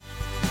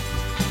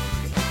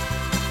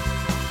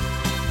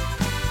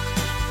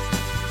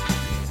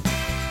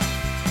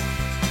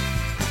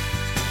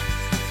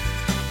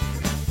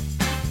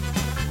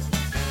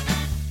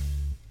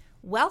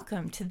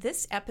Welcome to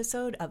this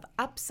episode of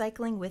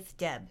Upcycling with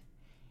Deb.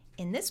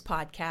 In this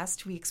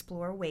podcast, we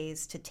explore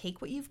ways to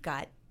take what you've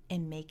got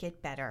and make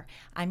it better.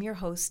 I'm your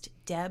host,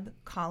 Deb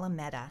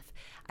Colameta.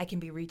 I can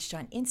be reached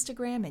on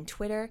Instagram and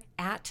Twitter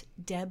at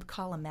Deb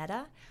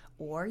Colameta,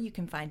 or you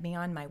can find me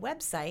on my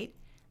website,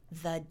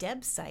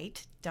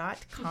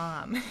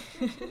 thedebsite.com.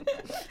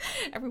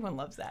 Everyone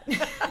loves that.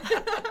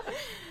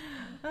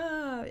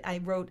 I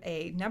wrote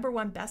a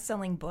 #1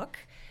 best-selling book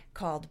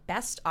called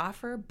Best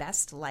Offer,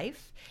 Best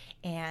Life,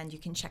 and you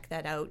can check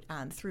that out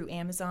through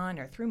Amazon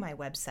or through my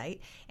website,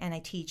 and I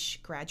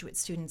teach graduate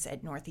students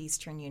at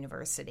Northeastern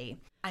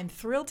University. I'm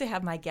thrilled to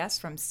have my guests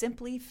from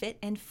Simply Fit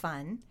and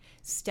Fun,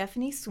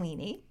 Stefanie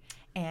Sweeney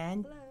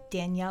and Hello.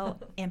 Danielle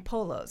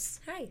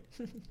Ampolos. Hi.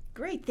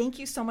 Great. Thank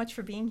you so much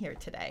for being here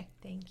today.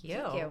 Thank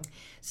you.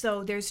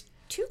 So there's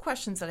two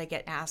questions that I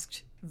get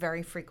asked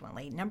very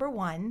frequently.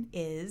 #1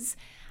 is,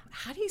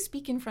 how do you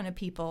speak in front of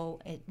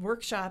people at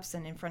workshops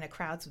and in front of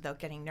crowds without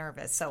getting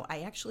nervous? So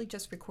I actually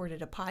just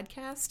recorded a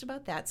podcast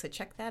about that, so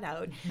check that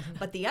out.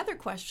 But the other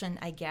question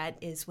I get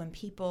is when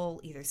people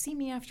either see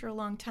me after a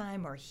long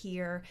time or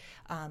hear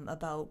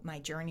about my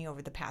journey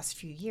over the past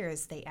few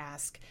years, they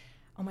ask,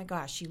 oh my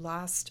gosh, you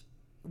lost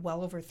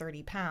well over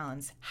 30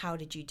 pounds. How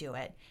did you do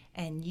it?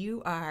 And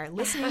you are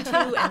listening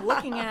to and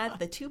looking at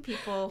the two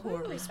people who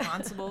are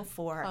responsible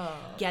for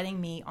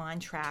getting me on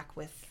track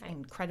with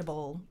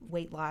incredible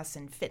weight loss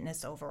and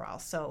fitness overall.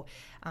 So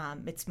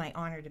it's my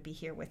honor to be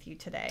here with you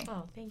today.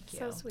 Oh, thank you.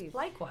 So sweet.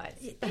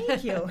 Likewise.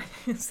 Thank you.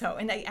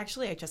 And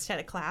I just had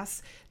a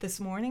class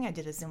this morning. I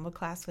did a Zumba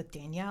class with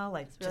Danielle.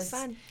 I Really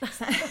fun.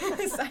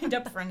 signed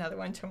up for another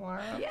one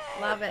tomorrow. Yay.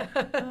 Love it.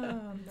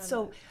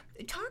 So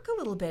talk a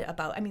little bit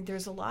about,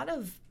 there's a lot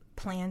of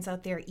plans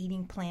out there,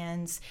 eating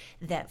plans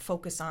that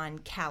focus on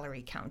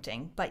calorie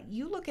counting, but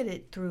you look at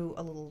it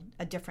through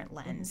a different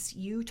lens.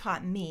 You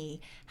taught me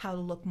how to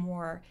look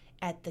more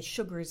at the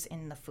sugars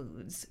in the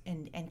foods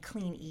and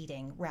clean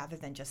eating rather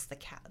than just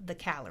the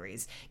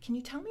calories. Can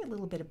you tell me a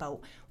little bit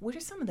about what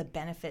are some of the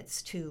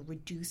benefits to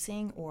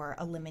reducing or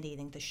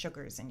eliminating the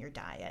sugars in your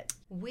diet?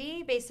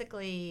 We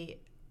basically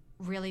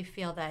really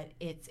feel that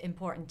it's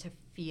important to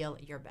feel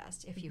your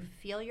best. If you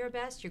feel your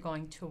best, you're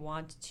going to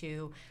want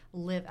to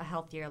live a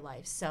healthier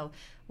life. So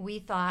we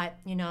thought,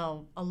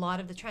 a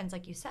lot of the trends,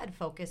 like you said,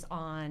 focus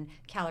on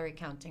calorie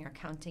counting or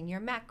counting your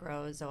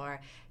macros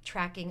or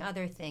tracking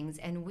other things.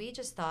 And we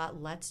just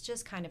thought, let's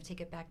just kind of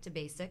take it back to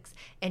basics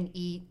and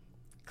eat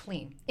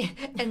clean.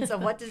 And so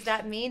what does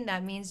that mean?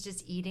 That means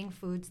just eating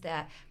foods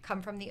that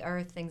come from the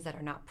earth, things that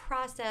are not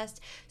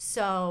processed.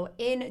 So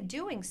in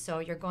doing so,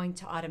 you're going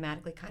to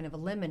automatically kind of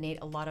eliminate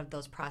a lot of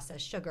those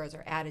processed sugars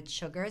or added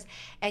sugars,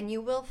 and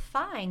you will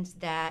find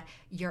that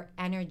your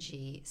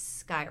energy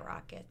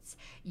skyrockets.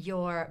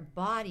 Your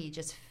body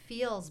just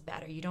feels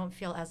better. You don't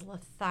feel as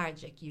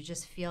lethargic. You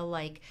just feel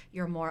like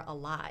you're more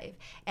alive.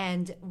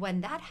 And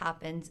when that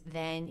happens,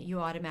 then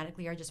you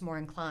automatically are just more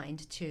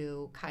inclined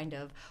to kind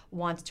of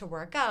want to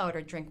work out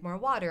or drink more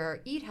water or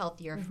eat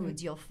healthier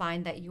foods. You'll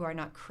find that you are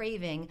not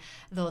craving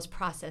those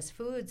processed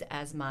foods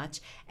as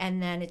much.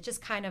 And then it's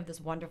just kind of this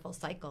wonderful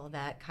cycle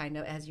that kind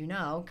of, as you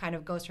know, kind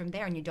of goes from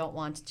there, and you don't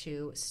want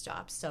to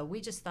stop. So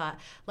we just thought,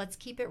 let's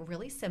keep it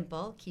really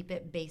simple, keep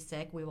it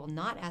basic. We will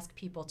not ask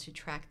people to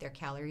track their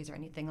calories or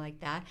anything like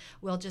that.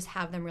 We'll just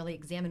have them really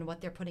examine what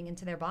they're putting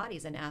into their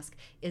bodies and ask,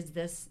 is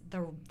this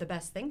the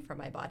best thing for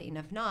my body? And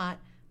if not,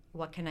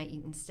 what can I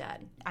eat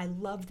instead? I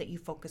love that you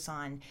focus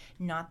on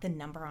not the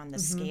number on the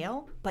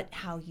scale, but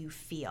how you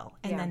feel.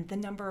 And then the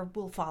number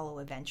will follow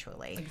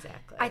eventually.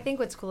 Exactly. I think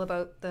what's cool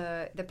about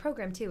the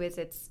program too is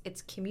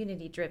it's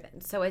community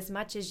driven. So as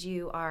much as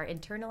you are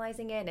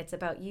internalizing it and it's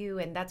about you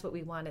and that's what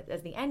we want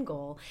as the end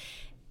goal,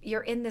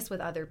 you're in this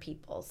with other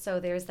people. So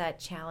there's that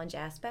challenge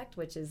aspect,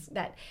 which is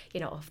that,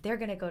 if they're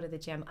going to go to the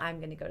gym, I'm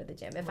going to go to the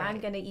gym. If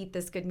I'm going to eat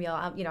this good meal,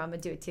 I'm going to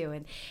do it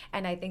too.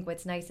 And I think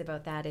what's nice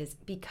about that is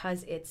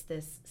because it's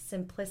this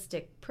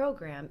simplistic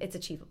program, it's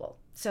achievable.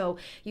 So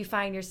you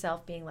find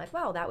yourself being like,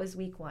 wow, that was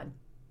week 1.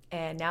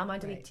 And now I'm on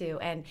to week 2.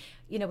 And,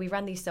 we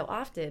run these so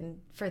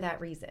often for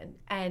that reason.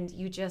 And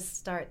you just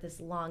start this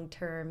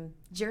long-term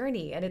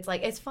journey. And it's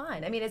like, it's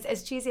fun. It's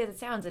as cheesy as it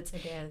sounds. It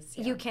is.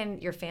 Yeah.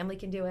 Your family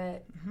can do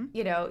it.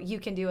 You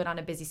can do it on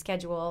a busy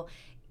schedule.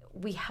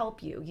 We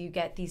help you. You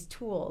get these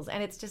tools.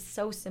 And it's just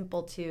so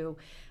simple to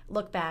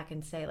look back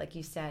and say, like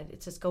you said,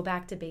 it's just go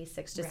back to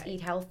basics, just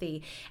eat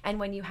healthy. And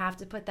when you have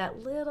to put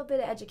that little bit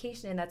of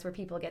education in, that's where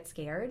people get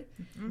scared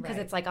because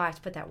it's like, oh, I have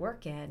to put that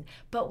work in.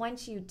 But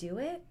once you do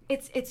it,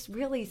 it's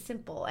really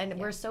simple. And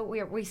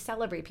we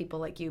celebrate people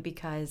like you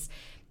because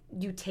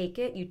you take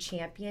it, you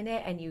champion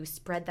it, and you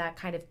spread that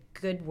kind of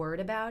good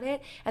word about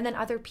it, and then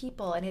other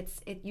people, and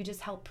you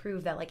just help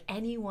prove that like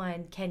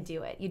anyone can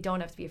do it. You don't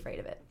have to be afraid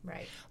of it.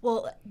 Right.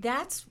 Well,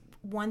 that's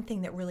one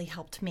thing that really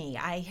helped me.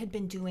 I had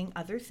been doing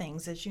other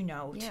things, as you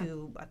know,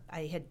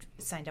 I had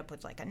signed up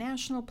with like a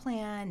national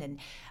plan and,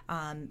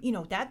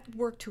 that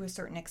worked to a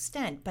certain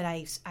extent, but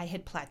I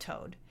had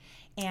plateaued.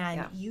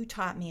 And you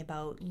taught me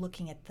about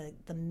looking at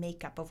the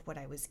makeup of what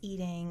I was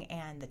eating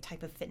and the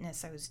type of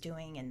fitness I was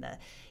doing and the,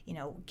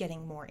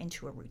 getting more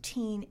into a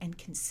routine and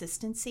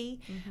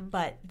consistency.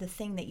 But the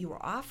thing that you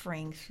were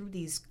offering through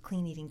these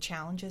clean eating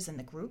challenges and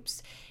the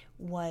groups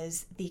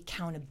was the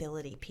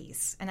accountability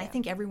piece. And I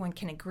think everyone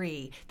can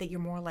agree that you're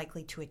more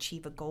likely to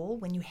achieve a goal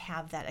when you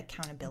have that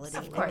accountability,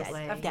 of course,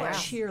 that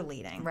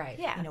cheerleading,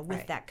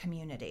 with that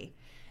community.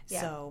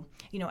 Yeah. So,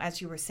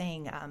 as you were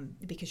saying,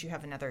 because you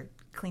have another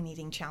clean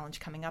eating challenge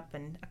coming up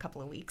in a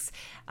couple of weeks,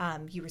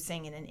 you were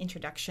saying in an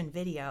introduction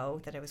video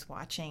that I was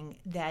watching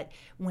that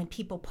when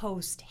people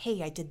post,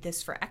 hey, I did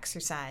this for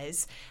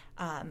exercise,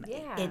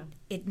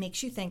 it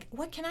makes you think,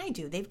 what can I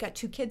do? They've got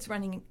 2 kids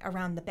running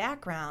around the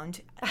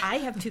background. I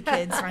have 2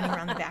 kids running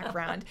around the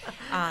background.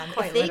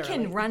 If they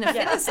can run a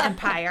fitness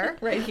empire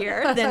right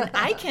here, then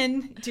I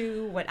can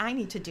do what I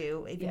need to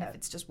do, even if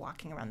it's just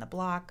walking around the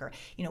block or,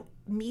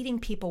 meeting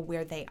people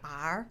where they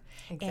are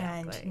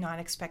and not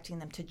expecting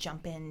them to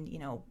jump in,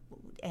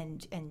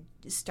 and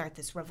start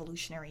this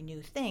revolutionary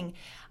new thing.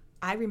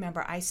 I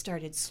remember I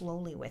started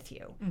slowly with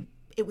you.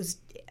 It was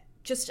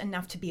just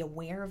enough to be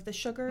aware of the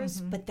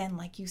sugars, but then,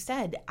 like you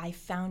said, I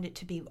found it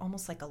to be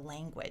almost like a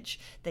language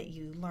that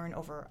you learn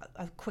over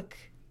a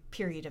quick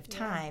period of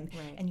time,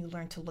 and you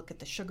learn to look at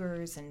the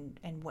sugars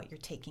and what you're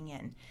taking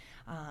in.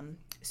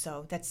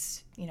 So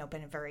that's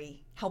been a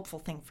very helpful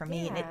thing for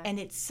me, and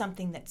it's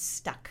something that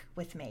stuck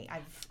with me.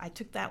 I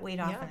took that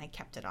weight off and I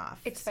kept it off.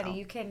 It's funny,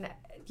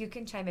 you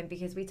can chime in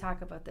because we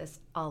talk about this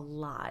a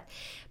lot,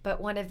 but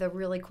one of the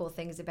really cool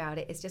things about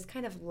it is just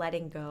kind of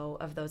letting go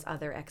of those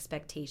other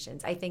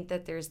expectations. I think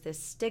that there's this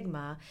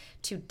stigma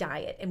to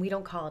diet, and we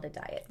don't call it a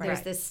diet.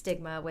 There's this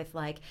stigma with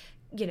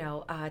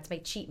it's my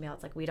cheat meal.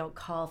 It's like we don't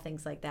call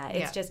things like that.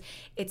 It's just,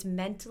 it's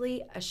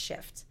mentally a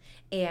shift.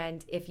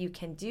 And if you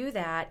can do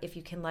that, if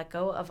you can let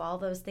go of all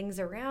those things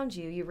around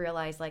you, you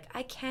realize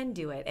I can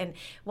do it. And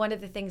one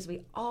of the things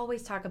we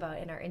always talk about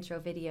in our intro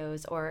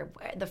videos or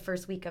the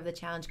first week of the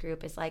challenge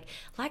group is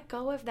let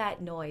go of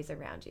that noise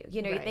around you.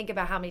 You think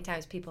about how many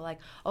times people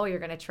oh, you're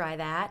going to try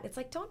that. It's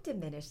don't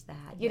diminish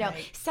that,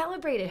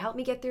 celebrate it, help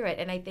me get through it.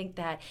 And I think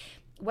that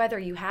whether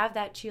you have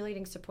that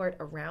cheerleading support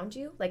around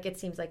you, it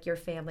seems like your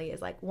family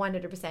is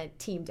 100%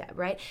 Team Deb,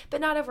 right? But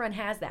not everyone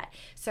has that.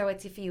 So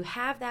it's, if you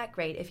have that,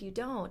 great. If you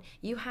don't,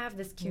 you have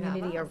this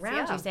community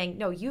around you saying,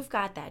 no, you've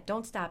got that.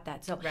 Don't stop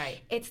that. So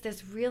it's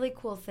this really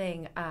cool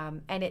thing,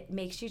 and it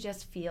makes you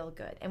just feel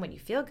good. And when you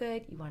feel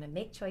good, you want to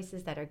make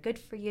choices that are good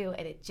for you,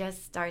 and it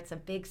just starts a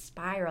big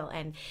spiral.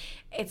 And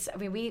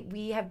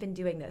we have been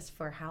doing this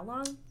for how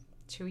long?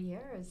 2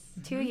 years.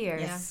 2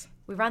 years. Yeah.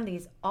 We run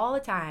these all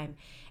the time.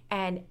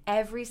 And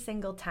every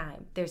single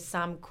time, there's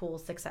some cool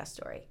success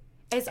story.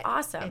 It's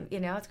awesome.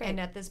 It's great.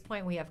 And at this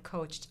point, we have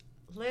coached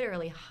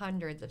literally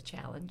hundreds of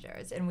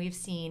challengers. And we've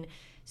seen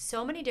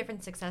so many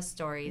different success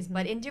stories,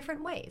 but in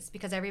different ways,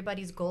 because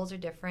everybody's goals are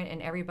different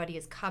and everybody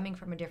is coming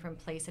from a different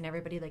place. And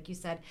everybody, like you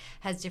said,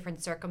 has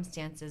different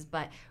circumstances.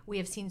 But we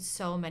have seen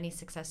so many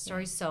success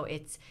stories. So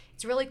it's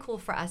really cool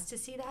for us to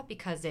see that,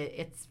 because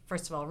it's,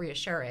 first of all,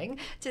 reassuring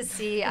to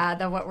see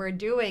that what we're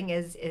doing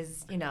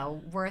is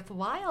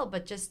worthwhile,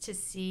 but just to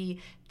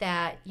see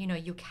that,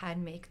 you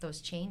can make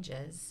those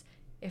changes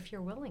if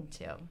you're willing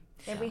to.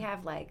 And we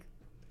have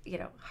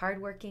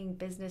hardworking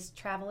business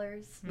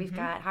travelers. We've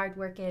got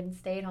hardworking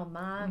stay-at-home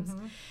moms.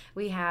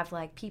 We have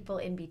people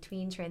in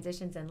between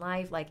transitions in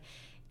life.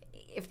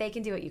 If they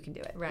can do it, you can do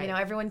it. Right.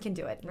 Everyone can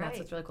do it. And that's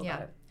what's really cool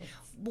about it.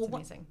 It's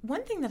amazing.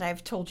 One thing that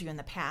I've told you in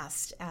the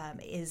past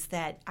is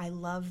that I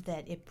love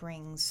that it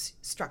brings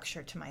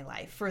structure to my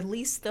life. For at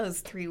least those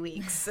 3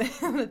 weeks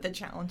that the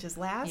challenges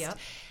last,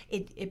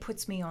 it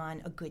puts me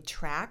on a good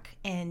track,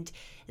 and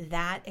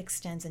that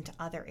extends into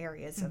other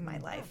areas of my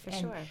life. For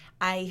sure.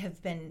 I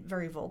have been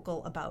very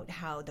vocal about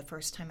how the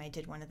first time I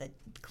did one of the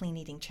clean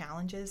eating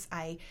challenges,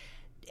 I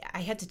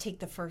had to take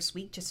the first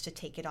week just to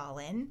take it all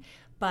in.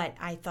 But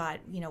I thought,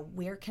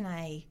 where can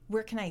I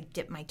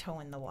dip my toe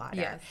in the water?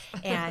 Yes.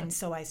 And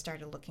so I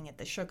started looking at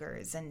the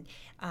sugars. And,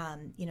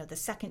 the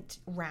second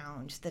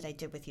round that I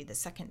did with you, the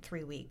second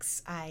 3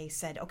 weeks, I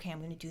said, okay, I'm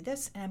going to do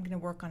this, and I'm going to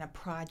work on a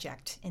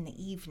project in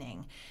the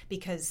evening,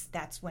 because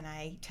that's when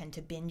I tend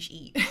to binge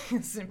eat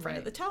in front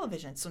of the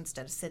television. So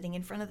instead of sitting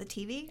in front of the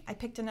TV, I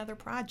picked another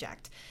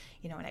project.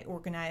 And I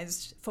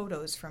organized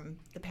photos from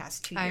the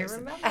past 2 years. I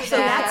remember so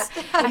that.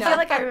 I feel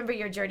like I remember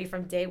your journey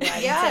from day one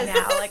to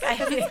now.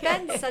 It's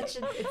been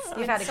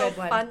You've had a good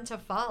one. Fun to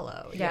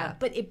follow. Yeah.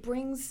 But it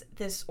brings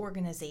this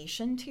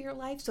organization to your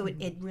life, so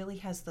it really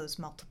has those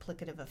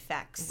multiplicative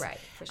effects. Right,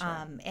 for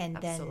sure. And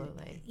then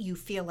you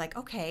feel like,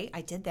 okay,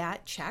 I did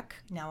that, check.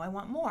 Now I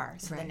want more.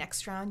 So the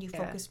next round you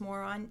focus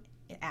more on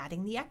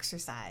adding the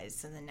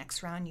exercise. And the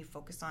next round you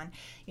focus on,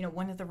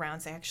 one of the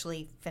rounds I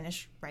actually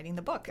finished writing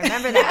the book.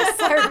 Remember that?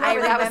 I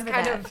remember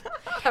that.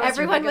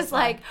 Everyone was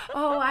like,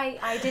 oh,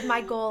 I did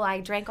my goal.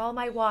 I drank all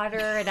my water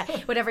and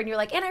whatever. And you're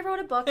like, and I wrote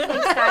a book.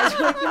 Thanks, guys.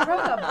 You're like, you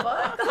wrote a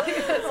book?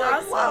 That's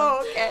awesome.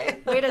 Whoa, okay.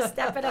 Way to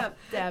step it up,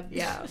 Deb.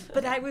 Yeah.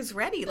 But I was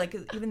ready, like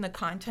even the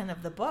content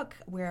of the book,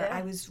 where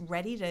I was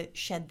ready to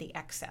shed the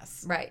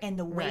excess. Right. And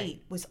the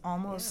weight was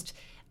almost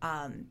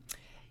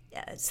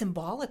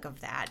symbolic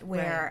of that,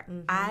 where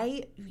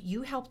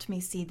you helped me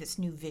see this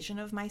new vision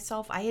of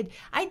myself. I'd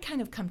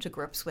kind of come to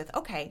grips with,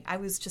 okay, I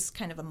was just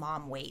kind of a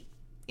mom weight.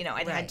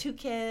 I'd had 2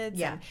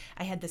 kids, and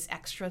I had this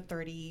extra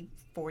 30,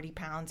 40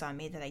 pounds on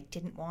me that I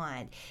didn't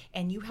want.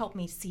 And you helped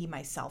me see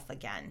myself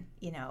again,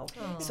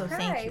 So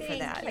thank you for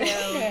that.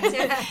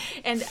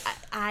 And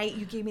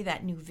you gave me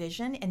that new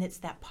vision, and it's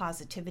that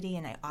positivity.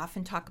 And I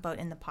often talk about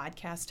in the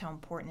podcast how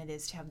important it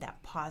is to have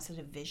that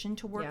positive vision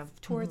to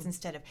work towards,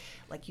 instead of,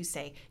 like you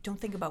say,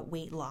 don't think about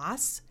weight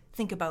loss.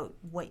 Think about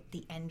what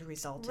the end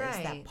result is,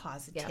 that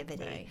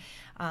positivity.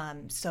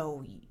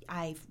 So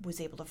I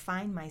was able to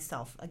find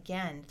myself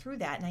again through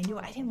that, and I knew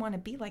I didn't want to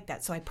be like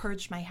that. So I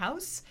purged my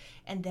house,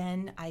 and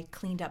then I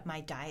cleaned up my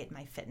diet,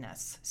 my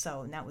fitness.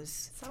 So that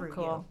was through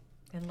you.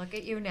 And look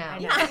at you now.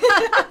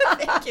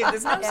 Thank you.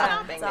 There's no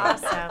stopping. It's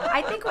awesome.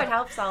 I think what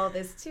helps all of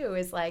this too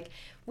is like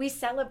we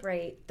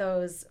celebrate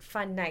those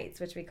fun nights,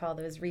 which we call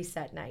those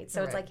reset nights.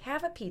 So it's like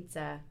have a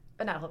pizza.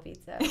 But not a whole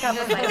pizza.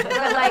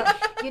 But like,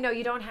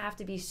 you don't have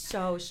to be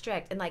so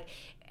strict. And like,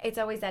 it's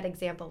always that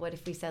example. What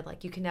if we said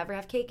like, you can never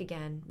have cake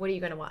again? What are you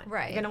going to want?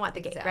 Right. You're going to want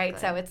the cake, right?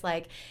 So it's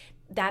like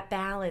that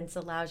balance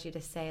allows you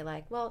to say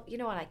like, well, you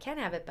know what? I can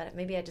have it, but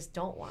maybe I just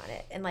don't want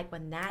it. And like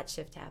when that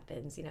shift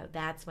happens,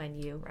 that's when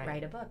you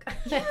write a book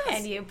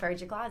and you purge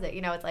your closet.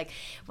 It's like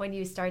when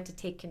you start to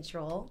take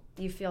control,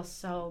 you feel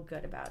so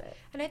good about it.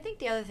 And I think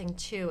the other thing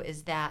too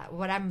is that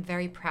what I'm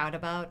very proud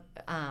about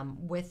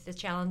with the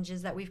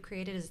challenges that we've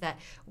created is that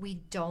we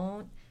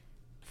don't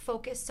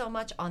focus so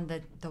much on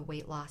the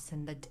weight loss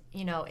and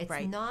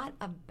it's not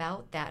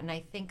about that. And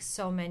I think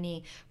so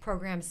many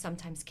programs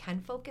sometimes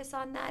can focus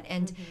on that.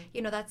 And,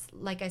 that's,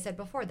 like I said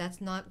before, that's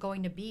not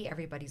going to be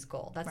everybody's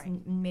goal. That's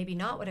maybe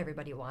not what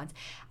everybody wants.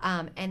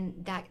 And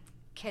that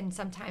can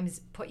sometimes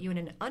put you in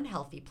an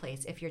unhealthy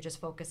place if you're just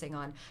focusing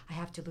on, I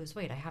have to lose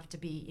weight, I have to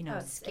be,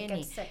 skinny.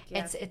 It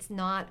gets sick, It's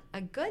not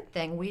a good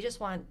thing. We just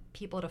want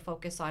people to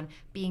focus on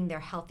being their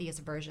healthiest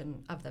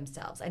version of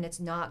themselves. And it's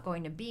not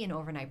going to be an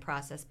overnight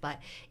process, but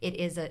it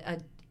is a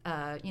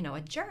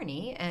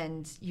journey,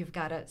 and you've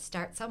got to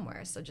start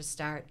somewhere. So just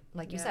start,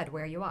 like you said,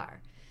 where you are.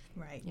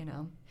 Right.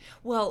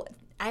 Well,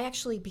 I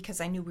actually,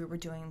 because I knew we were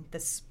doing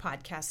this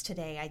podcast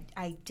today,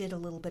 I did a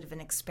little bit of an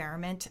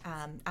experiment.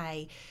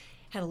 I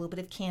had a little bit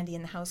of candy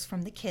in the house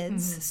from the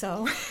kids,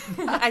 so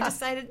I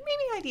decided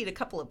maybe I'd eat a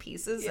couple of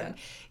pieces. And,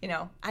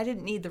 I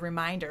didn't need the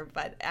reminder,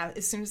 but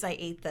as soon as I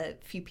ate the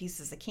few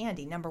pieces of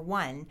candy, number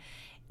one,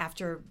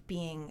 after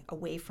being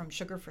away from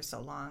sugar for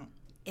so long,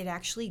 it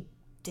actually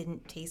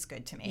didn't taste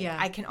good to me. Yeah.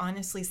 I can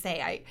honestly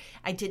say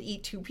I did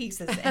eat 2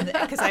 pieces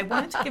because I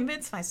wanted to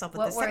convince myself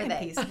with the second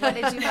piece. What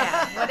did you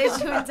have? What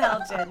did you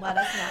indulge in? Let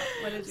us know.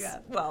 What did you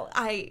have? Well,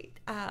 I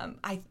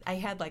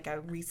had like a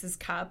Reese's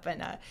cup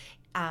and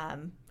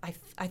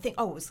I think,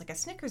 it was like a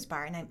Snickers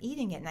bar, and I'm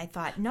eating it, and I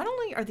thought, not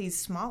only are these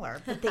smaller,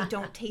 but they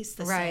don't taste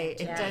the same.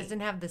 Right. It doesn't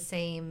have the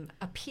same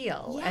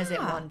appeal as it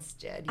once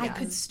did. Yes. I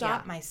could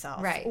stop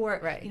myself. Right.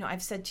 Or,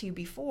 I've said to you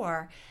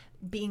before,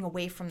 being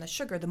away from the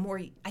sugar, the more,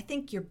 I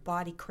think your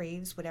body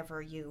craves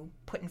whatever you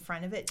put in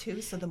front of it,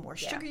 too. So the more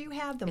sugar you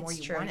have, the more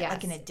you want it,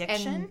 like an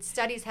addiction. And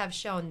studies have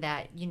shown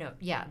that,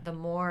 the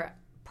more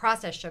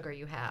processed sugar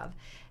you have,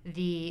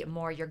 the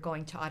more you're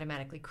going to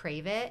automatically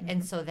crave it.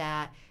 And so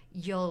that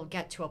you'll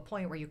get to a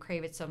point where you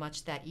crave it so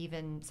much that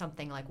even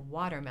something like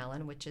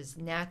watermelon, which is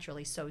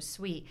naturally so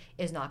sweet,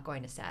 is not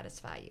going to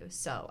satisfy you.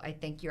 So I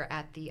think you're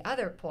at the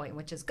other point,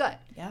 which is good.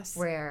 Yes.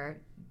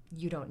 Where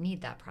you don't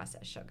need that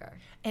processed sugar.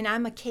 And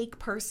I'm a cake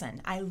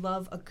person. I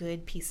love a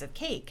good piece of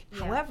cake.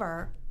 Yeah.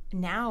 However,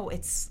 now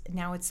it's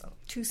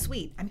too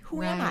sweet. I mean,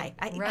 who am I?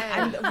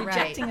 I'm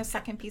rejecting a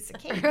second piece of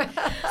cake.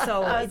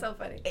 So, so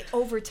funny.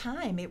 Over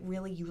time, it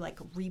really, you like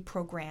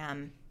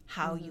reprogram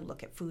how you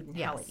look at food and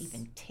how it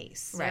even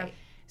tastes. Right.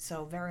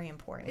 So very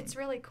important. It's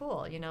really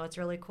cool. It's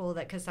really cool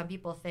that, because some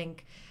people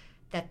think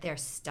that they're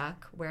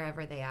stuck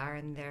wherever they are,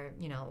 and they're,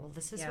 well,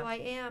 this is who I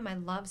am. I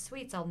love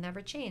sweets. I'll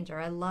never change. Or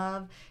I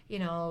love,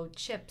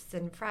 chips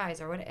and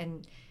fries or what.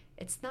 And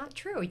it's not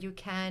true. You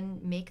can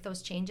make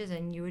those changes,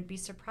 and you would be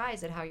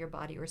surprised at how your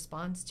body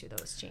responds to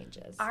those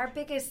changes. Our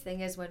biggest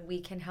thing is when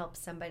we can help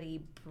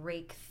somebody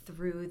break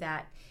through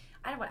that.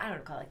 I don't want to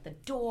call it like the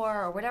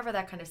door or whatever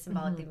that kind of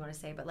symbolic thing you want to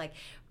say, but like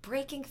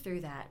breaking through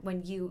that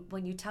when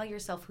you tell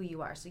yourself who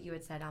you are. So you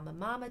had said, I'm a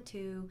mama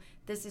too,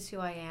 this is who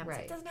I am. Right.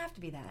 So it doesn't have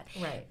to be that.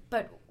 Right.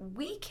 But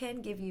we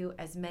can give you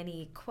as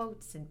many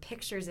quotes and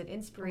pictures and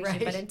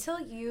inspiration, but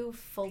until you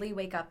fully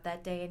wake up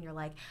that day and you're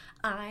like,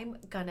 I'm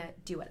gonna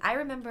do it. I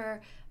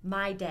remember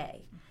my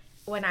day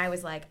when I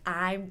was like,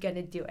 I'm going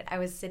to do it. I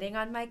was sitting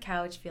on my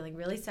couch feeling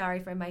really sorry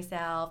for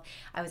myself.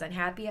 I was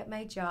unhappy at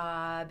my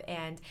job,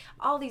 and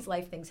all these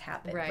life things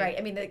happen, right?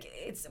 I mean, like,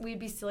 we'd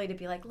be silly to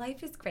be like,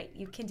 life is great,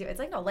 you can do it. It's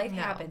like, no, life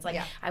happens.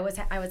 Like, I was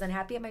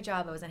unhappy at my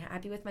job. I was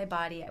unhappy with my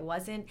body. I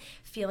wasn't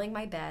feeling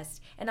my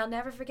best. And I'll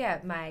never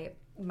forget,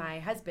 my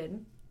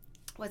husband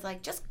was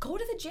like, just go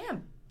to the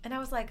gym. And I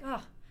was like,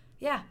 oh,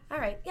 yeah, all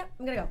right, yeah,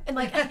 I'm gonna go. And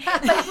like, but it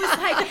was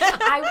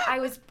like, I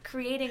was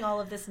creating all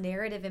of this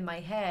narrative in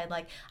my head,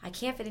 like, I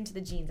can't fit into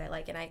the jeans I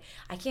like, and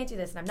I can't do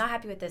this, and I'm not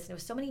happy with this, and there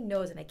was so many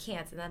no's and I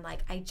can't, and then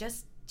like, I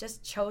just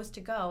chose to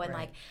go, and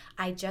like,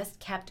 I just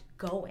kept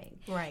going.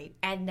 Right.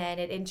 And then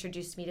it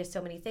introduced me to so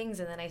many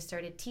things, and then I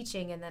started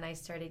teaching, and then I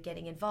started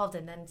getting involved,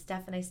 and then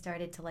Steph and I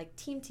started to like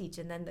team teach,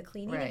 and then the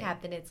clean eating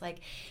happened. It's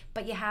like,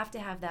 but you have to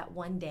have that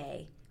one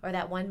day or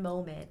that one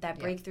moment, that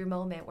breakthrough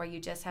moment where you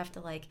just have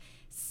to like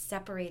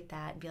separate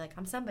that and be like,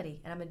 I'm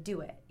somebody and I'm gonna do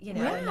it, you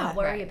know, and not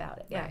worry about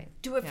it. Yeah.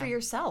 Do it for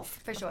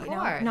yourself. For sure. You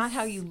know, not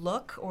how you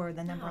look or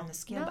the number on the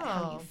scale, but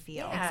how you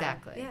feel. Yeah.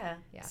 Exactly.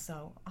 Yeah.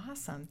 So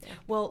awesome. Yeah.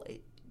 Well,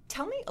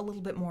 tell me a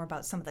little bit more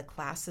about some of the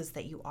classes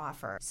that you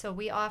offer. So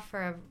we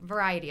offer a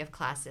variety of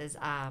classes.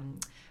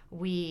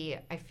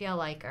 I feel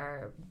like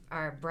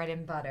our bread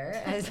and butter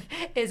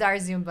is our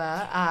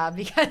Zumba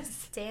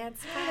because dance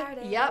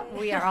party. Yep,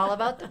 we are all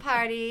about the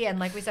party, and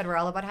like we said, we're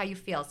all about how you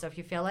feel. So if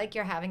you feel like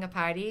you're having a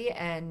party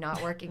and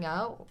not working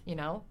out, you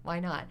know, why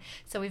not?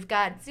 So we've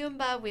got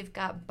Zumba, we've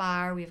got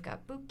bar, we've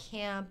got boot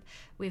camp,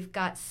 we've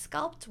got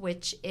Sculpt,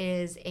 which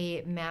is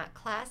a mat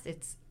class.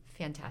 It's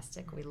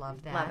fantastic. We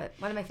love that. Love it.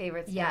 One of my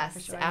favorites. Yes, for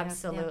sure.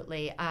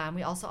 Absolutely. Yeah.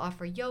 We also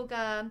offer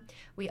yoga.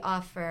 We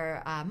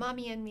offer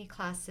mommy and me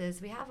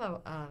classes. We have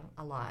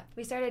a lot.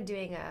 We started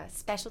doing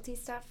specialty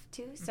stuff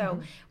too.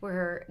 So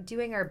we're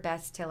doing our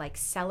best to like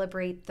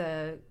celebrate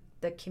the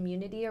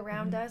community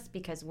around us,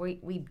 because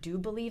we do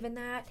believe in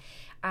that.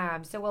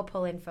 So we'll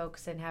pull in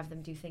folks and have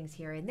them do things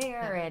here and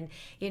there, and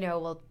you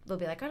know we'll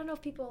be like, I don't know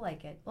if people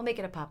like it. We'll make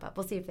it a pop-up.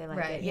 We'll see if they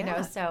like it. You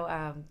know.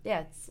 So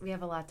we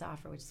have a lot to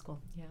offer, which is cool.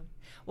 Yeah.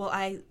 Well,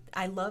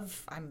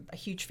 I'm a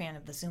huge fan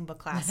of the Zumba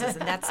classes,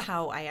 and that's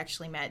how I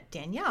actually met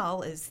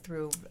Danielle, is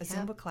through a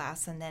Zumba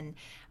class, and then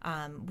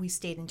we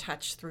stayed in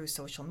touch through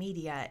social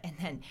media, and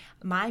then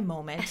my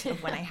moment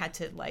of when I had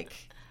to like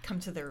come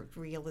to the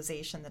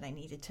realization that I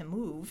needed to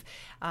move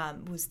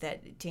was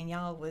that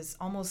Danielle was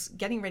almost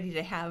getting ready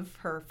to have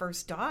her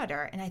first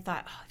daughter, and I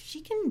thought, oh, if she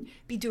can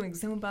be doing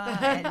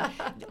Zumba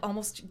and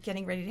almost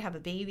getting ready to have a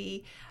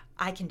baby,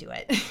 I can do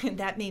it.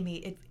 That made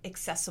it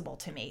accessible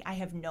to me. I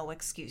have no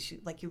excuse.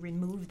 You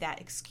remove that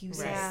excuse,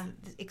 the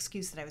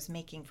excuse that I was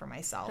making for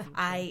myself.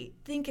 I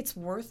think it's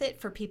worth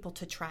it for people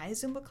to try a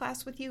Zumba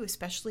class with you,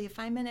 especially if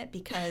I'm in it,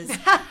 because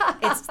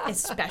it's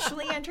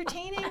especially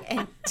entertaining.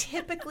 And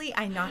typically,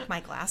 I knock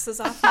my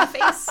glasses off my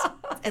face.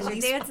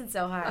 You're dancing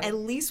so hard. At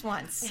least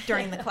once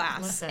during the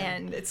class. Listen,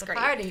 and it's great.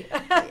 Party.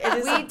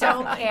 We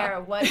don't care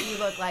what you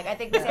look like. I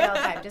think we say all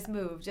the time, just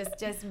move.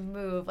 Just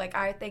move. Like,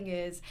 our thing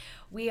is,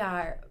 we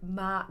are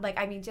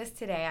just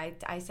today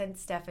I sent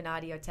Steph an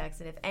audio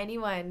text, and if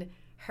anyone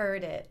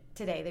heard it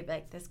today, they'd be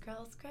like, this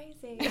girl's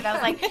crazy. And I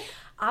was like,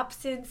 up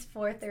since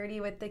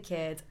 4:30 with the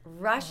kids,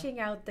 rushing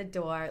out the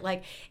door,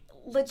 like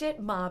legit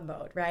mom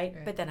mode, right?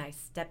 But then I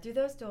stepped through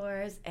those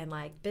doors, and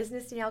like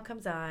Business Danielle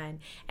comes on,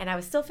 and I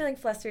was still feeling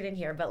flustered in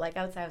here, but like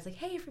outside I was like,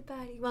 hey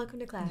everybody, welcome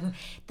to class.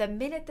 The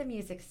minute the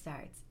music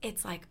starts,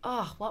 it's like,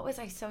 oh, what was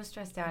I so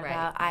stressed out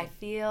about? I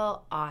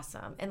feel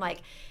awesome. And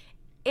like,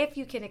 if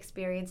you can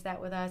experience that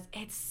with us,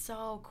 it's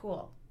so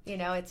cool. You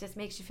know, it just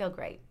makes you feel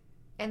great.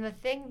 And the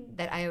thing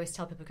that I always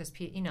tell people, because,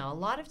 you know, a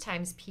lot of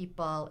times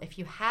people, if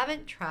you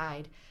haven't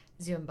tried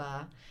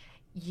Zumba,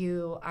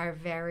 you are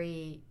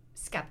very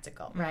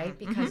skeptical, right?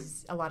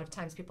 Because a lot of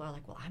times people are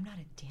like, well, I'm not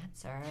a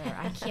dancer, or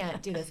I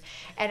can't do this.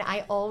 And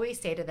I always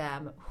say to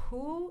them,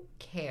 who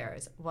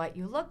cares what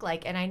you look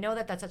like? And I know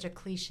that that's such a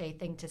cliche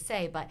thing to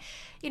say, but,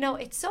 you know,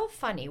 it's so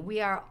funny.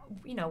 We're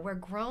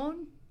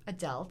grown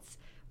adults.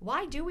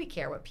 Why do we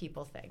care what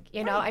people think?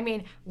 You know, I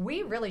mean,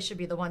 we really should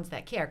be the ones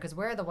that care, because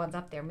we're the ones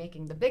up there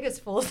making the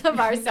biggest fools of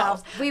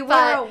ourselves. We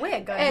wear a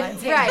wig on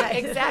Monday. Right,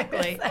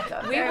 exactly.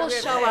 We will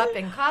show up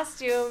in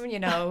costume, you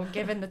know,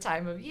 given the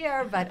time of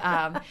year.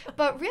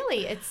 But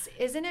really,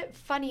 isn't it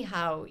funny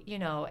how, you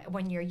know,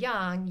 when you're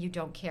young, you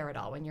don't care at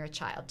all when you're a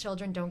child.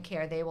 Children don't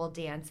care. They will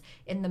dance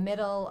in the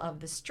middle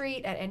of the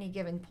street at any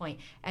given point.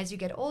 As you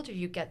get older,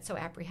 you get so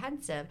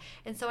apprehensive.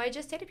 And so I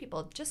just say to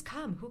people, just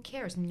come. Who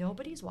cares?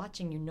 Nobody's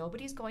watching you.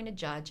 Nobody's going to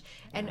judge.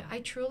 And I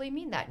truly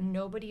mean that.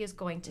 Nobody is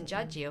going to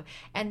judge you.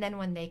 And then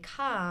when they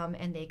come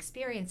and they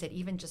experience it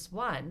even just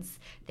once,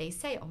 they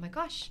say, oh my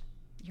gosh,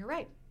 you're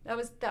right. that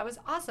was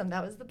awesome.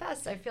 That was the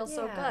best. I feel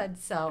so good.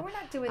 So and we're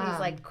not doing these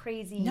like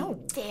crazy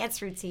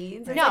dance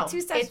routines. It's no, like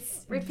 2 steps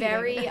it's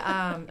repeating.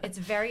 it's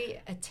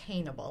very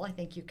attainable. I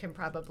think you can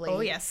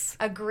probably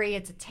agree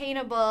it's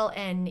attainable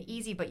and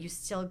easy, but you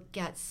still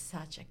get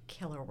such a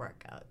killer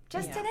workout.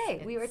 Just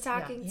today, we were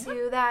talking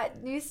to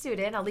that new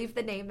student. I'll leave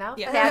the name out.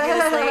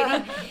 Fabulous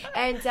lady.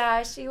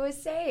 And she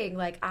was saying,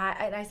 like,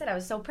 I said, I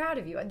was so proud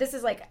of you. This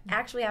is like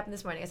actually happened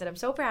this morning. I said, I'm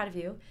so proud of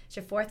you. It's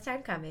your 4th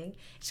time coming.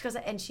 She goes,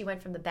 and she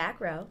went from the back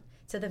row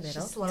to the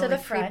middle, to the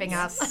front. Creeping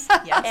up.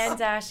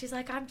 And she's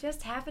like, I'm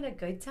just having a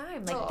good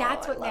time. Like,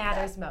 that's what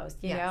matters most,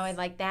 you know? And,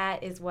 like,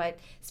 that is what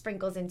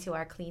sprinkles into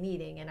our clean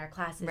eating and our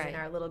classes and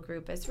our little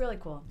group. It's really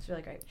cool. It's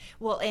really great.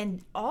 Well,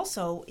 and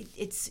also,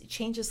 it's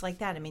changes like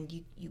that. I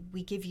mean,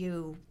 we give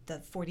you the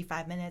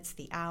 45 minutes,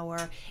 the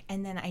hour,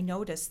 and then I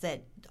notice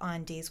that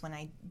on days when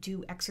I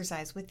do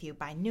exercise with you,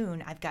 by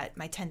noon, I've got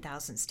my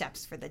 10,000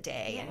 steps for the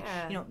day.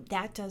 Yeah. And,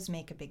 that does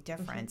make a big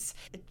difference.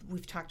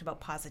 We've talked about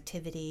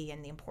positivity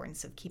and the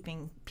importance of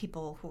keeping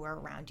people who are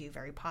around you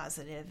very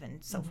positive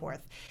and so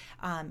forth,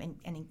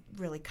 and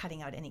really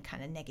cutting out any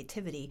kind of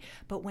negativity.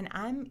 But when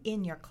I'm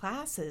in your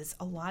classes,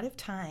 a lot of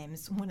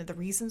times, one of the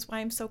reasons why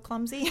I'm so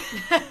clumsy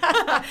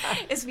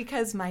is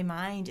because my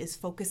mind is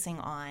focusing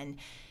on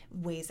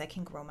ways I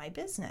can grow my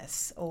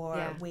business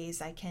or ways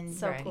I can,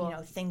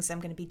 things I'm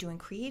going to be doing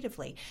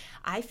creatively.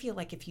 I feel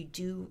like if you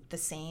do the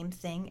same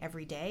thing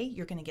every day,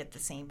 you're going to get the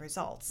same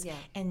results. Yeah.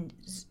 And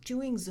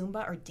doing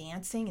Zumba or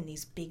dancing and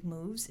these big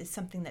moves is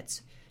something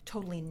that's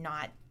totally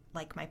not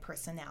like my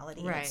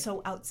personality. Right. It's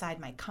so outside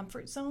my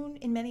comfort zone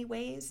in many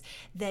ways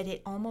that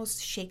it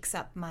almost shakes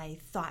up my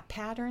thought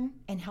pattern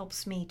and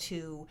helps me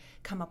to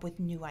come up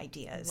with new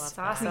ideas,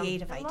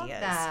 creative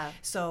ideas.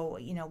 So,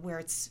 where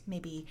it's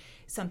maybe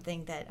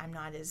something that I'm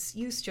not as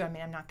used to. I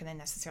mean, I'm not going to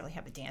necessarily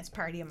have a dance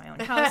party in my own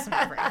house. I'm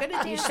not very good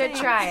at dancing. You should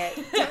try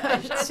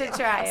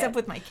it. Except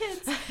with my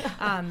kids.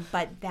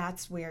 But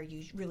that's where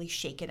you really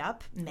shake it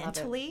up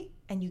mentally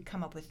and you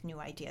come up with new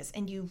ideas.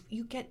 And you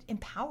get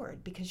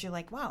empowered because you're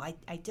like, wow,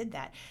 I did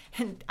that.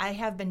 And I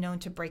have been known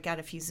to break out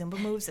a few Zumba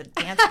moves at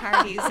dance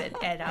parties,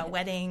 at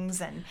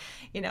weddings. And,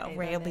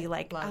 Ray will be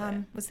like,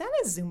 was that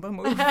a Zumba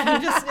move? You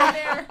just in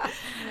there.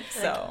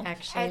 So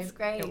actually, it's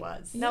great. It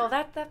was. No,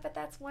 but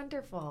that's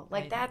wonderful.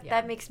 Like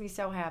that makes me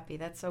so happy.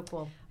 That's so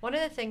cool. One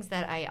of the things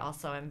that I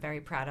also am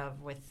very proud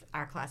of with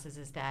our classes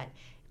is that,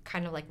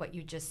 kind of like what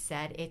you just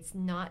said, it's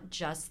not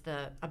just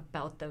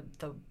about the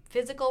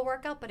physical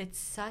workout, but it's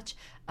such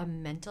a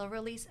mental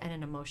release and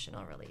an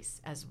emotional release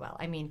as well.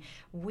 I mean,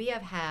 we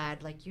have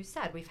had, like you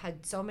said, we've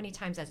had so many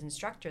times as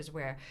instructors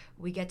where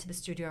we get to the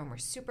studio and we're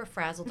super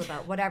frazzled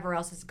about whatever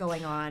else is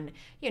going on.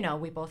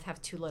 We both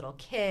have 2 little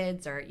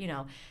kids or,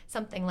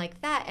 something like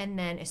that. And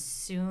then as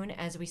soon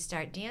as we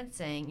start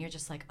dancing, you're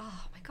just like,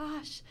 oh my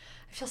gosh,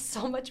 I feel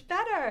so much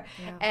better.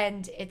 Yeah.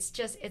 And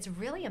it's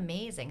really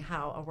amazing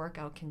how a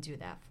workout can do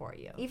that for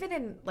you. Even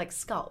in like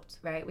sculpt,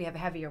 right? We have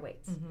heavier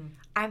weights. Mm-hmm.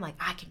 I'm like,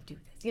 I can do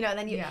this, and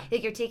then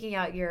you're taking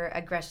out your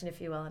aggression,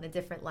 if you will, in a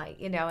different light,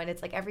 and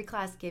it's like every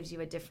class gives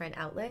you a different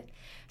outlet.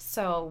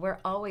 So we're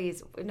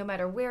always, no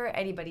matter where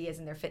anybody is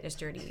in their fitness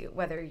journey,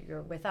 whether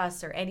you're with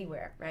us or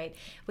anywhere, right?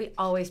 We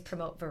always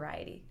promote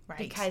variety. Right.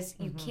 Because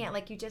you can't,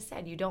 like you just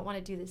said, you don't want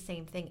to do the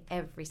same thing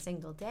every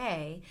single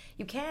day.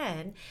 You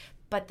can,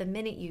 but the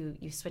minute you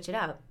switch it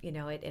up,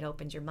 it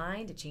opens your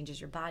mind, it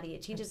changes your body,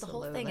 it changes the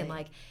whole thing. And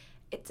like,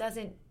 it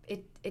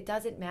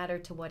doesn't matter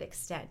to what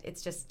extent.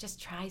 It's just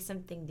try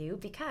something new,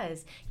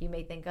 because you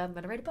may think, I'm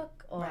going to write a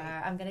book, or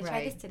I'm going to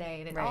try this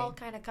today, and it all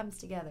kind of comes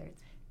together.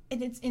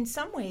 And it's in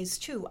some ways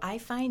too, I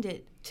find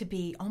it to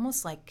be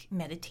almost like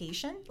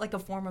meditation, like a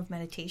form of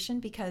meditation,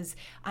 because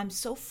I'm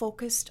so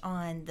focused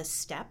on the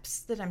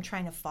steps that I'm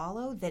trying to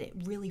follow that it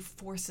really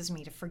forces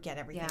me to forget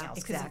everything else.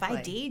 Because if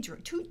I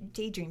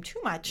daydream too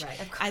much,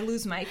 I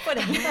lose my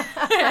footing,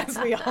 as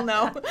we all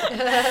know.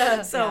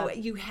 So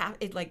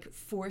it like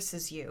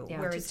forces you.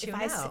 Whereas if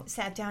I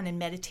sat down and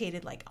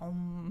meditated like,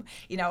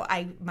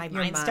 my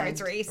mind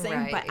starts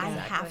racing, but I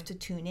have to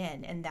tune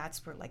in, and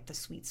that's where like the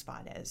sweet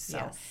spot is.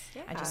 So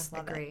I just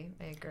love it.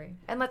 I agree.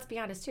 And let's be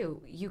honest too,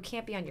 you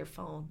can't be on your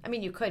phone. I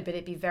mean, you could, but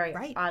it'd be very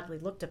oddly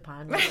looked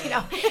upon. So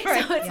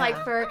it's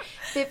like for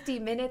 50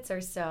 minutes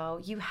or so,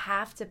 you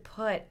have to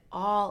put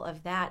all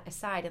of that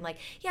aside. And like,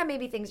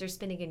 maybe things are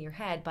spinning in your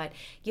head, but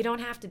you don't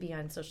have to be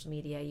on social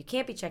media. You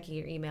can't be checking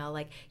your email.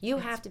 Like, you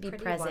have to be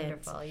present.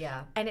 Wonderful,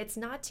 yeah. And it's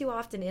not too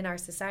often in our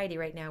society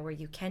right now where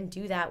you can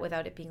do that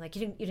without it being like,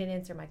 you didn't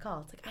answer my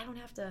call. It's like, I don't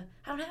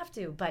have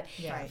to. But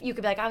you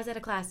could be like, I was at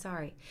a class,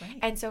 sorry. Right.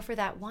 And so for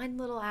that one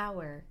little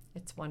hour,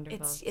 it's wonderful.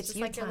 It's just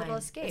like a little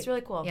escape. It's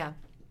really cool. Yeah.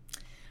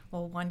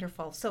 Well,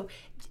 wonderful. So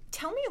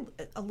tell me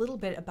a little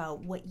bit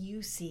about what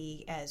you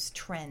see as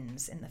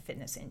trends in the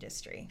fitness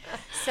industry.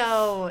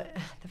 So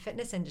the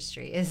fitness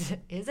industry is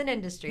an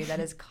industry that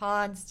is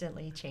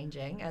constantly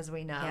changing, as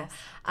we know. Yes.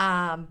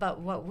 But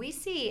what we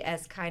see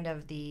as kind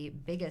of the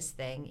biggest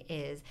thing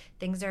is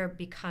things are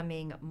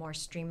becoming more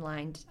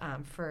streamlined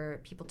for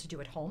people to do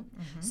at home.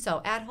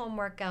 So at-home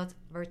workouts,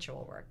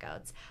 virtual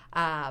workouts.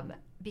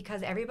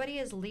 Because everybody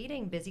is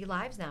leading busy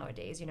lives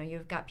nowadays.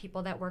 You've got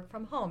people that work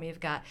from home.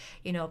 You've got,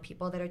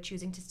 people that are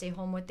choosing to stay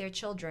home with their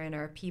children,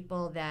 or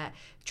people that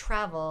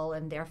travel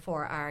and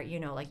therefore are,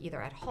 like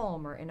either at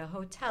home or in a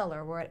hotel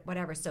or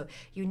whatever. So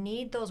you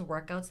need those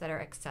workouts that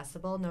are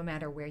accessible no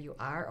matter where you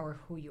are or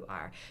who you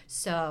are.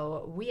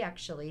 So we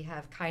actually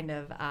have kind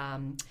of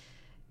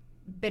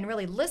been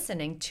really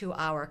listening to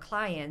our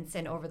clients,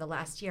 and over the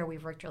last year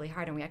we've worked really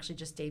hard, and we actually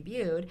just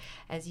debuted,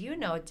 as you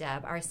know,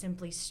 Deb, our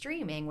Simply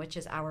Streaming, which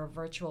is our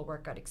virtual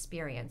workout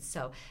experience.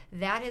 So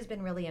that has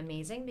been really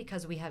amazing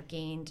because we have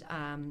gained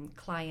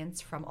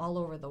clients from all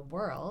over the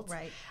world,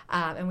 Right.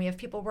 And we have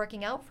people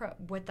working out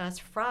with us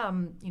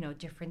from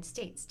different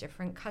states,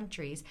 different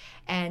countries,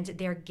 and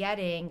they're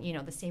getting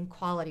the same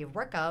quality of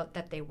workout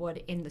that they would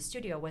in the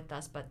studio with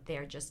us, but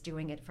they're just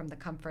doing it from the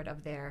comfort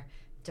of their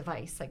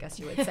device, I guess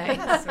you would say.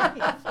 Yes,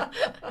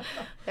 right.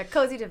 Their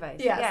cozy device.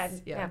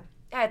 Yes. Yeah.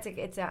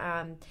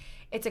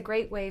 It's a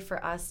great way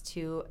for us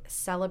to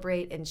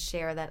celebrate and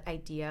share that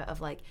idea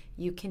of like,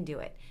 you can do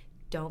it.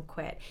 Don't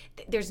quit.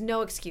 There's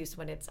no excuse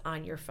when it's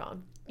on your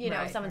phone.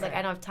 Right, Someone's like,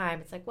 I don't have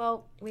time. It's like,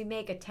 well, we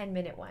make a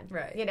 10-minute one.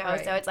 Right.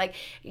 So it's like,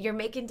 you're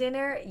making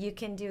dinner, you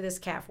can do this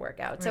calf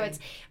workout. So Right.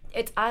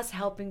 it's us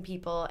helping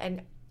people.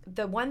 And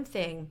the one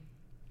thing,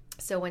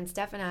 so when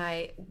Steph and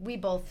I, we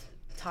both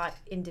taught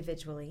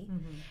individually,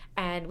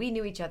 and we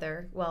knew each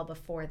other well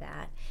before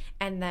that,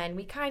 and then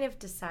we kind of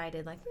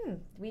decided like,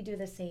 we do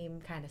the same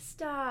kind of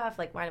stuff,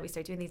 like why don't we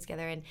start doing these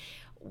together? And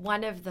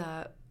one of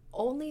the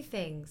only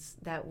things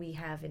that we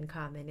have in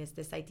common is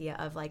this idea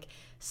of like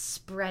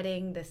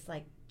spreading this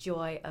like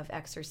joy of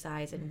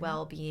exercise and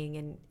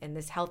well-being and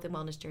this health and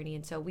wellness journey.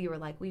 And so we were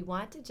like, we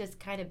want to just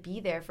kind of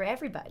be there for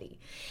everybody,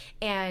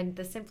 and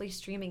the Simply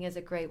Streaming is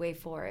a great way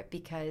for it,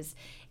 because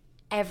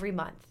every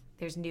month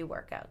there's new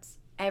workouts.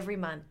 Every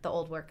month, the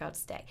old workouts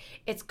stay.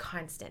 It's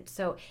constant.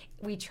 So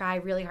we try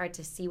really hard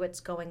to see what's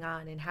going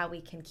on and how we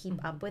can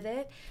keep up with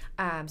it.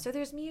 So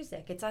there's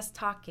music. It's us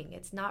talking.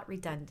 It's not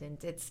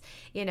redundant. It's,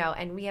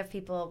 and we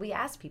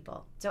ask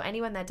people. So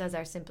anyone that does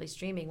our Simply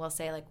Streaming will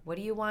say, like, what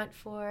do you want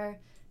for,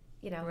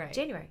 Right.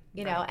 January,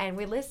 and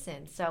we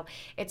listen. So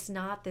it's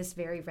not this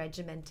very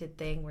regimented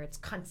thing where it's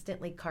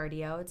constantly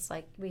cardio. It's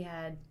like we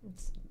had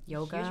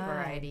yoga. Huge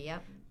variety,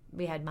 yep.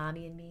 We had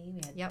Mommy and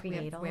Me. We had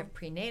prenatal. We have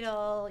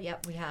prenatal.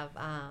 Yep. We have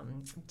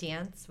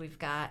dance. We've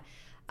got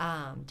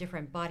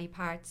different body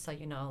parts. So,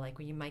 like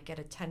you might get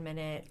a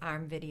 10-minute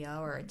arm video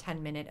or a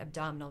 10-minute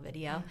abdominal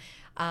video.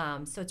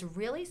 So it's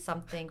really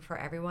something for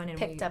everyone. And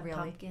Picked we up really,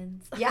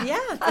 pumpkins. Yeah.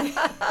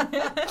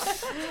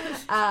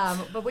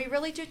 but we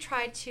really do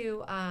try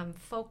to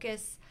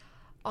focus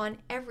on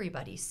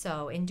everybody.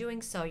 So in doing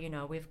so,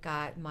 we've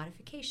got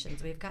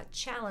modifications, we've got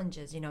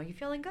challenges. You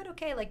feeling good?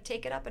 Okay, like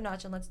take it up a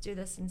notch and let's do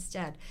this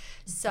instead.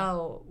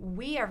 So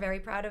we are very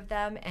proud of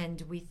them,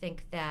 and we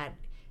think that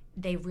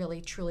they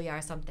really truly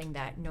are something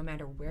that no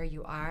matter where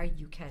you are,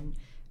 you can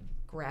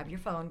grab your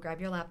phone, grab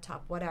your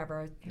laptop,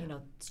 whatever,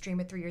 stream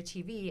it through your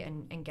TV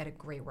and get a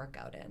great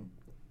workout in.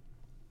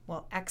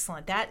 Well,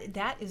 excellent.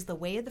 That is the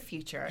way of the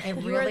future. It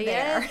We're really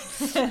there.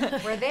 is.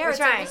 We're there. We're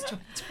trying. It's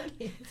almost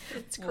 2020.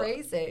 It's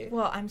crazy.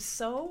 Well, I'm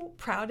so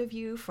proud of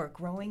you for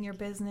growing your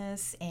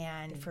business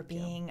and for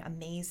being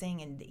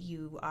amazing, and that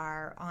you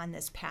are on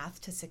this path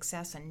to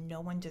success, and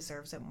no one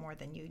deserves it more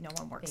than you. No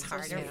one works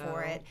Thank harder you.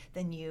 for it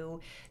than you.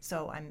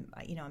 So I'm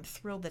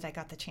thrilled that I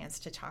got the chance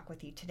to talk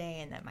with you today,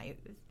 and that my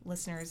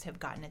listeners have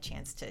gotten a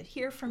chance to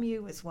hear from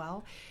you as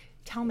well.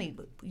 Tell me,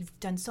 you've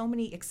done so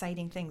many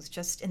exciting things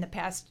just in the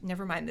past,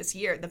 never mind this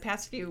year, the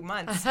past few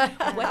months.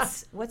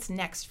 What's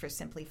next for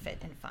Simply Fit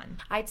and Fun?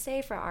 I'd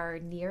say for our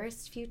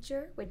nearest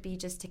future would be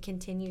just to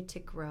continue to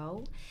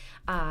grow.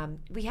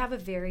 We have a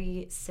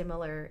very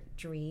similar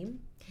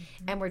dream,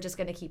 and we're just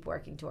going to keep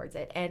working towards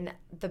it. And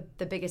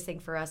the biggest thing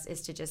for us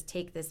is to just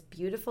take this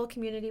beautiful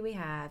community we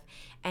have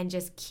and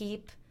just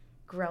keep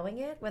growing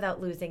it without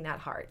losing that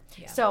heart.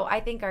 Yeah. So I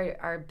think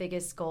our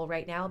biggest goal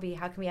right now will be,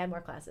 how can we add more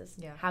classes?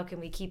 Yeah. How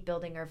can we keep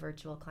building our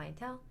virtual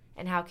clientele?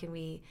 And how can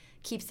we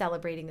keep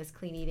celebrating this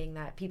clean eating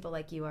that people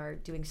like you are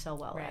doing so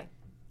well Right. at?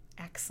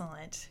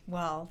 Excellent.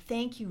 Well,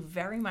 thank you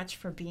very much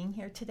for being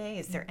here today.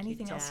 Is there Thank you,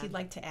 anything else Deb. you'd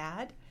like to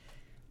add?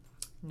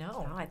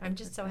 No, I think I'm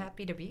just so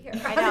happy to be here.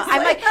 I know.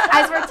 I'm like,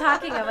 as we're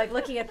talking, I'm like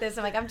looking at this.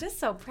 I'm like, I'm just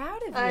so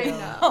proud of you. I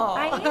know.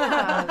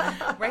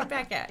 I am. Right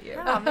back at you.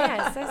 Oh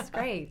man, that's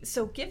great.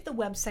 So give the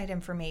website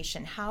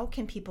information. How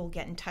can people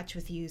get in touch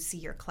with you, see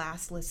your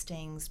class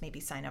listings, maybe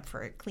sign up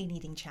for a clean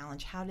eating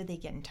challenge? How do they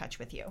get in touch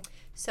with you?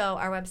 So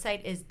our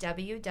website is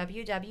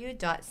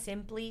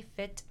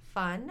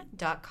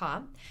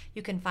www.simplyfitfun.com.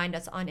 You can find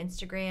us on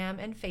Instagram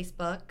and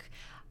Facebook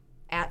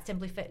at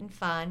Simply Fit and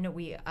Fun.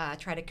 We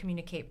try to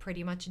communicate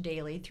pretty much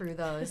daily through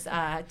those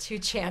 2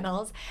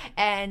 channels.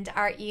 And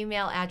our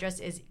email address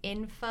is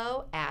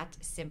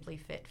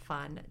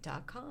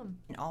info@simplyfitfun.com.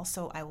 And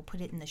also, I will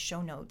put it in the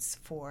show notes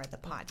for the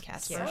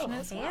podcast So version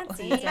as well.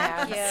 fancy,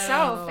 Deb.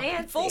 So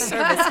fancy. Full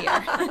service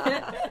here.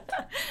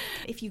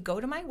 If you go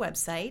to my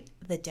website,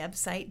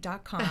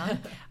 thedebsite.com,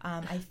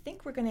 I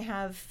think we're going to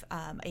have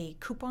a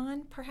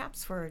coupon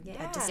perhaps for a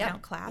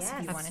discount class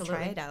if you want to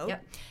try it out.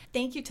 Yep.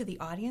 Thank you to the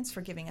audience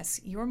for giving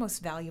us your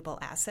most valuable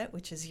asset,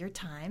 which is your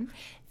time.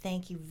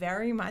 Thank you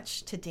very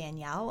much to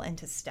Danielle and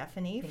to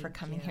Stefanie for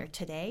coming here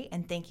today.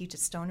 And thank you to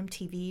Stoneham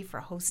TV for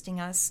hosting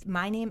us.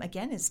 My name,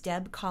 again, is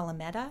Deb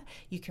Colameta.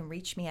 You can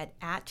reach me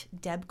at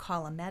Deb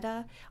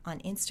Colameta on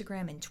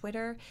Instagram and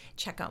Twitter.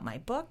 Check out my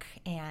book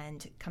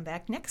and come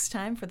back next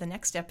time for the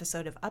next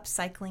episode of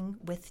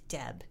Upcycling with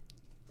Deb.